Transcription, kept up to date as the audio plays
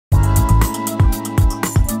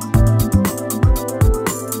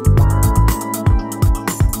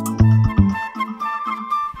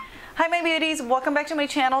welcome back to my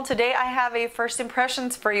channel. Today I have a first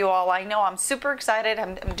impressions for you all. I know I'm super excited.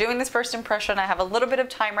 I'm doing this first impression. I have a little bit of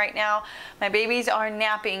time right now. My babies are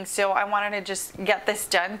napping, so I wanted to just get this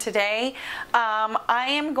done today. I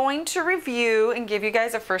am going to review and give you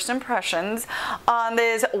guys a first impressions on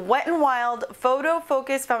this Wet n Wild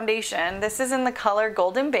Photofocus foundation. This is in the color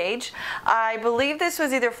Golden Beige. I believe this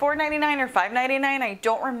was either $4.99 or $5.99. I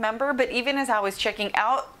don't remember, but even as I was checking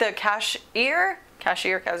out, the cashier, I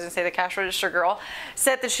was gonna say the cash register girl,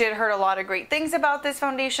 said that she had heard a lot of great things about this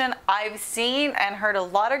foundation. I've seen and heard a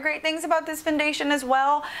lot of great things about this foundation as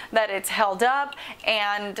well, that it's held up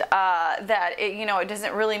and that it, you know, it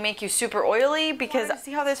doesn't really make you super oily, because I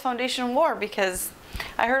see how this foundation wore, because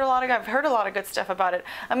I've heard a lot of good stuff about it.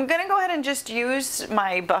 I'm gonna go ahead and just use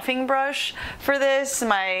my buffing brush for this,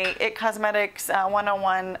 my It Cosmetics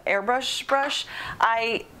 101 airbrush brush.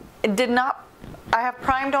 I have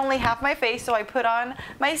primed only half my face, so I put on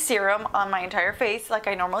my serum on my entire face like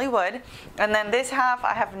I normally would. And then this half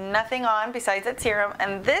I have nothing on besides that serum.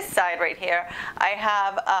 And this side right here, I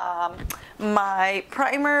have my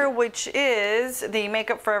primer, which is the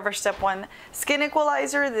Makeup Forever Step 1 Skin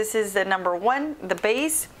Equalizer. This is the number 1, the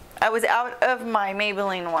base. I was out of my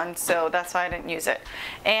Maybelline one, so that's why I didn't use it.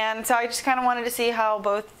 And so I just kind of wanted to see how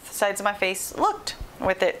both sides of my face looked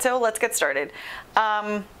with it. So let's get started.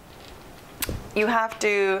 You have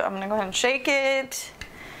to, I'm gonna go ahead and shake it.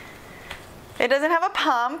 It doesn't have a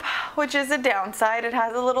pump, which is a downside. It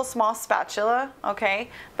has a little small spatula, okay?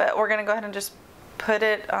 But we're gonna go ahead and just put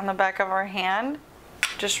it on the back of our hand,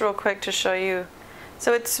 just real quick to show you.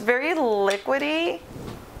 So it's very liquidy.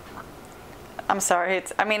 I'm sorry,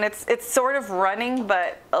 it's sort of running,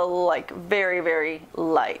 but like very, very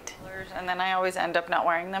light. And then I always end up not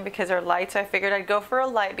wearing them because they're light, so I figured I'd go for a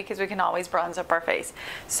light because we can always bronze up our face.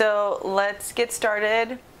 So let's get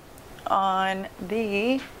started on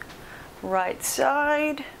the right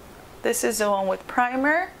side. This is the one with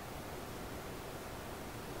primer.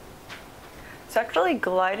 It's actually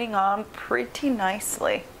gliding on pretty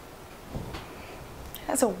nicely. It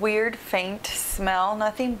has a weird faint smell,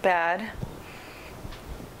 nothing bad.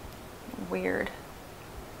 Weird.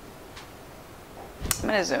 I'm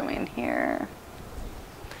gonna zoom in here.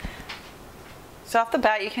 So off the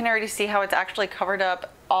bat, you can already see how it's actually covered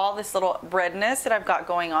up all this little redness that I've got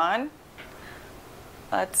going on.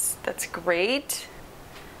 That's great.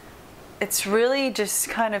 It's really just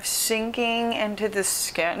kind of sinking into the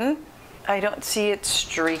skin. I don't see it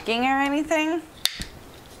streaking or anything.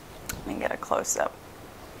 Let me get a close-up.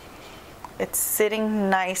 It's sitting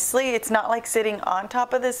nicely. It's not like sitting on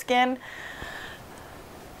top of the skin,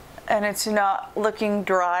 and it's not looking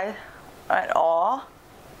dry at all.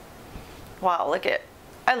 Wow, look at,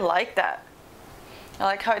 I like that. I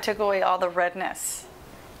like how it took away all the redness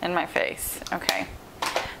in my face. Okay,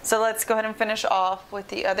 so let's go ahead and finish off with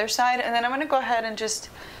the other side, and then I'm gonna go ahead and just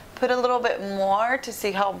put a little bit more to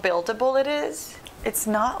see how buildable it is. It's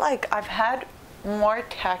not like I've had more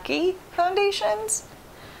tacky foundations.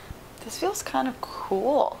 This feels kind of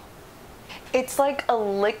cool. It's like a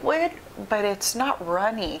liquid, but it's not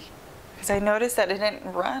runny, because I noticed that it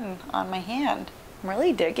didn't run on my hand. I'm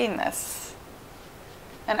really digging this.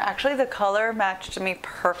 And actually the color matched me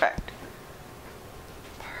perfect.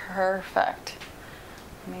 Perfect.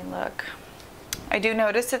 Let me look. I do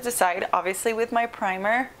notice at the side, obviously with my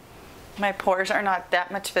primer, my pores are not that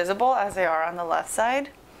much visible as they are on the left side.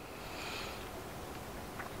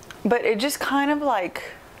 But it just kind of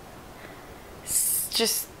like,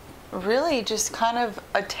 really kind of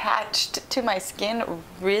attached to my skin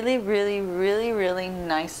really, really, really, really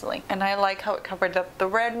nicely. And I like how it covered up the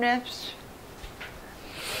redness.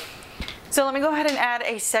 So let me go ahead and add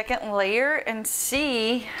a second layer and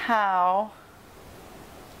see how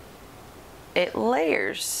it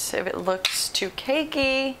layers. If it looks too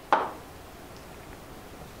cakey.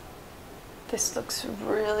 This looks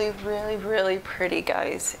really, really, really pretty,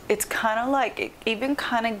 guys. It's kind of like, it even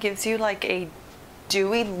kind of gives you like a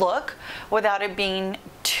dewy look without it being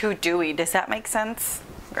too dewy. Does that make sense?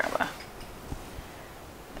 Grab a.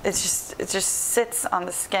 It just sits on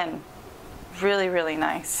the skin. Really, really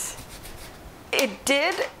nice. It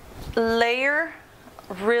did layer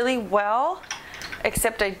really well,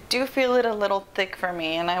 except I do feel it a little thick for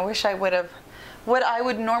me, and I wish I would have. What I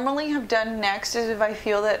would normally have done next is, if I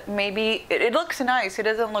feel that maybe it looks nice, it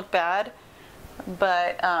doesn't look bad,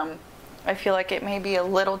 but I feel like it may be a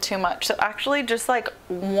little too much. So actually just like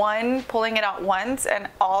pulling it out once and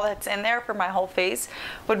all that's in there for my whole face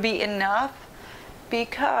would be enough,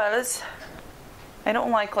 because I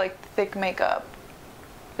don't like thick makeup,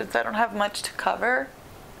 because I don't have much to cover.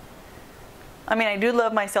 I mean, I do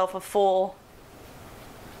love myself a full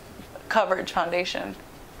coverage foundation,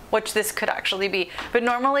 which this could actually be. But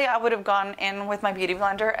normally I would have gone in with my beauty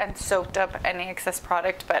blender and soaked up any excess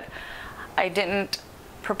product, but I didn't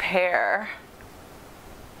prepare.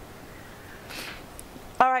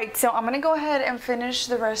 All right, so I'm gonna go ahead and finish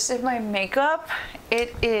the rest of my makeup.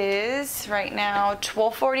 It is right now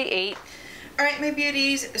 12:48. All right, my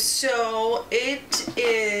beauties, so it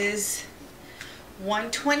is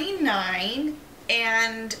 1:29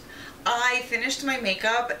 and I finished my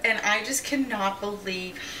makeup and I just cannot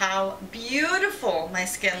believe how beautiful my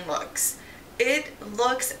skin looks. It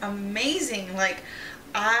looks amazing. Like,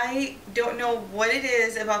 I don't know what it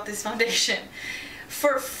is about this foundation.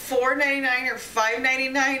 For $4.99 or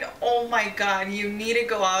 $5.99, oh my god, you need to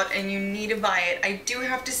go out and you need to buy it. I do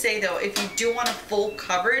have to say though, if you do want a full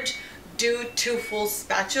coverage, do 2 full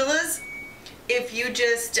spatulas. If you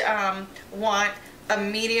just want a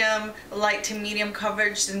medium, light to medium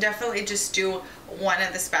coverage, then definitely just do one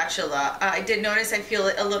of the spatula. I did notice I feel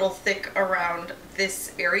it a little thick around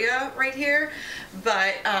this area right here,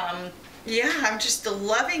 but yeah, I'm just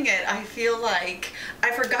loving it. I feel like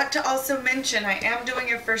I forgot to also mention I am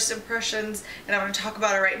doing a first impressions, and I'm going to talk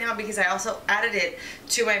about it right now because I also added it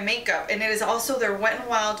to my makeup, and it is also their Wet n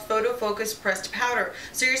Wild Photofocus pressed powder.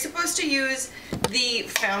 So you're supposed to use the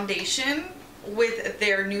foundation with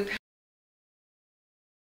their new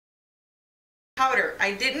powder.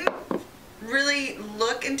 I didn't really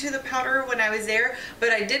look into the powder when I was there,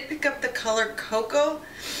 but I did pick up the color Coco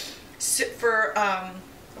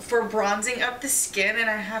for bronzing up the skin, and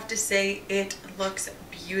I have to say it looks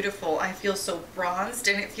beautiful. I feel so bronzed,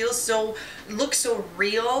 and it looks so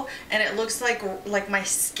real, and it looks like my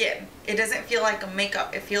skin. It doesn't feel like a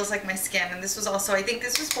makeup, it feels like my skin. And this was also, I think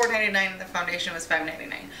this was $4.99 and the foundation was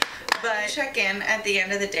 $5.99. But check in at the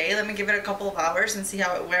end of the day. Let me give it a couple of hours and see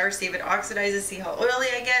how it wears, see if it oxidizes, see how oily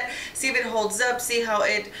I get, see if it holds up, see how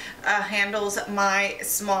it handles my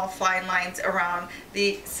small fine lines around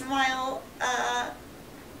the smile,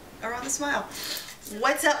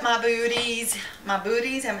 What's up, my booties? My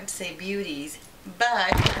booties, I meant to say beauties,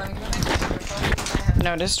 but let me go ahead and I have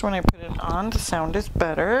noticed when I put it on, the sound is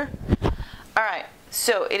better. All right,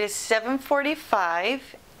 so it is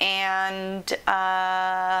 7:45, and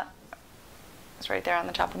it's right there on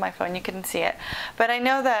the top of my phone. You couldn't see it, but I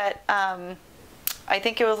know that I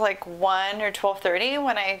think it was like 1 or 12:30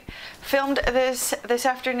 when I filmed this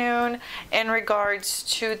afternoon in regards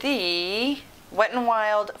to the Wet n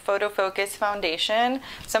Wild Photofocus foundation.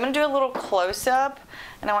 So I'm going to do a little close-up,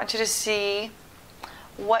 and I want you to see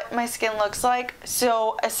what my skin looks like.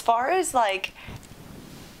 So as far as like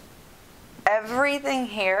everything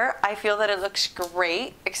here, I feel that it looks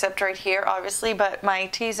great, except right here obviously, but my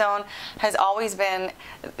T-zone has always been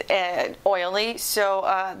oily,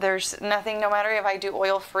 so there's nothing, no matter if I do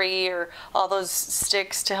oil-free or all those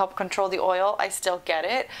sticks to help control the oil, I still get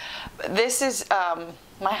it. This is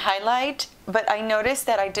my highlight, but I noticed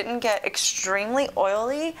that I didn't get extremely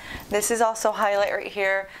oily. This is also highlight right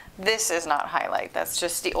here. This is not highlight, that's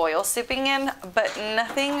just the oil seeping in, but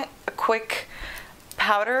nothing quick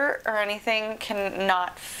powder or anything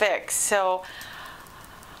cannot fix. So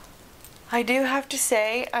I do have to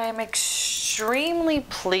say I am extremely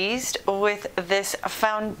pleased with this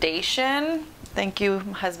foundation. Thank you,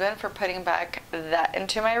 husband, for putting back that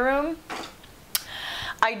into my room.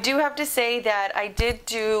 I do have to say that I did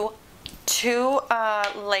do 2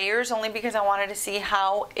 layers only because I wanted to see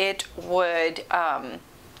how it would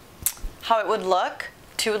look.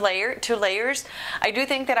 2 layers. I do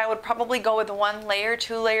think that I would probably go with 1 layer.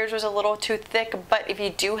 2 layers was a little too thick, but if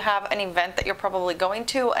you do have an event that you're probably going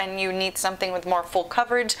to and you need something with more full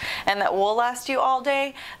coverage and that will last you all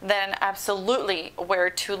day, then absolutely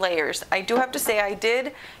wear 2 layers. I do have to say I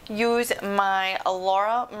did use my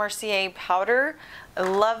Laura Mercier powder. I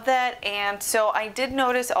love that. And so I did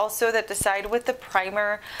notice also that the side with the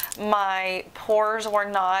primer, my pores were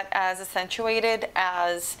not as accentuated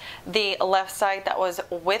as the left side that was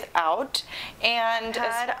without, and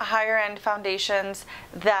had higher end foundations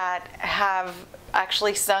that have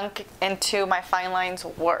actually sunk into my fine lines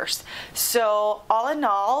worse. So all in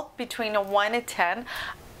all, between a 1 and 10,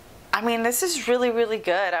 I mean, this is really, really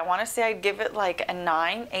good. I want to say I'd give it like a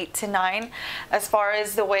 9, 8 to 9, as far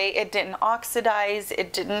as the way it didn't oxidize.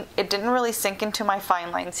 It didn't really sink into my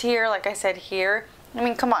fine lines here. Like I said here, I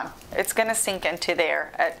mean, come on, it's gonna sink into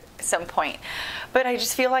there at some point. But I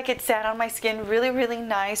just feel like it sat on my skin really, really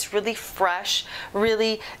nice, really fresh,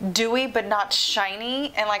 really dewy, but not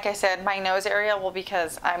shiny. And like I said, my nose area, well,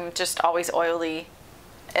 because I'm just always oily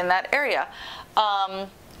in that area.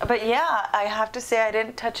 But yeah, I have to say I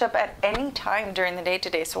didn't touch up at any time during the day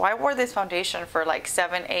today. So I wore this foundation for like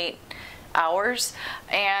 7, 8 hours,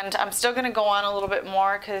 and I'm still gonna go on a little bit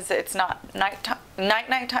more because it's not night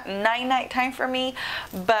time for me.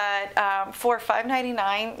 But for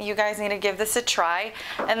 $5.99, you guys need to give this a try.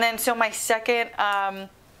 And then so my second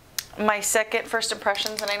first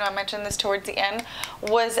impressions, and I know I mentioned this towards the end,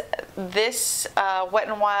 was this Wet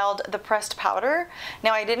n Wild, the pressed powder.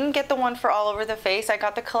 Now I didn't get the one for all over the face. I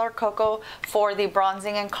got the color Cocoa for the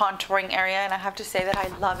bronzing and contouring area, and I have to say that I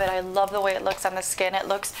love it. I love the way it looks on the skin. It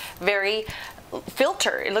looks very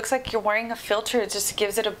filter. It looks like you're wearing a filter. It just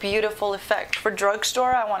gives it a beautiful effect. For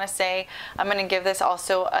drugstore, I want to say I'm going to give this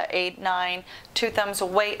also a 8-9, 2 thumbs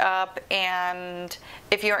way up. And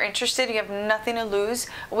if you're interested, you have nothing to lose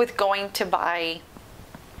with going to buy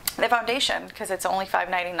the foundation because it's only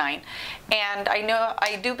 $5.99. And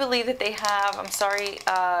I do believe that they have, I'm sorry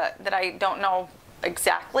that I don't know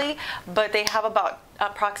exactly, but they have about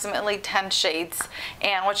approximately 10 shades,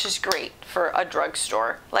 and which is great for a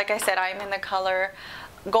drugstore. Like I said, I'm in the color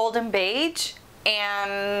golden beige,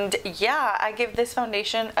 and yeah, I give this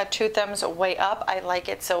foundation a 2 thumbs way up. I like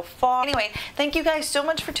it so far. Anyway, thank you guys so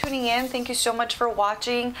much for tuning in. Thank you so much for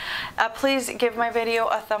watching. Please give my video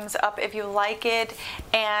a thumbs up if you like it,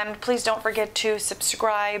 and please don't forget to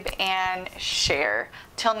subscribe and share.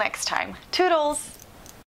 Till next time, toodles.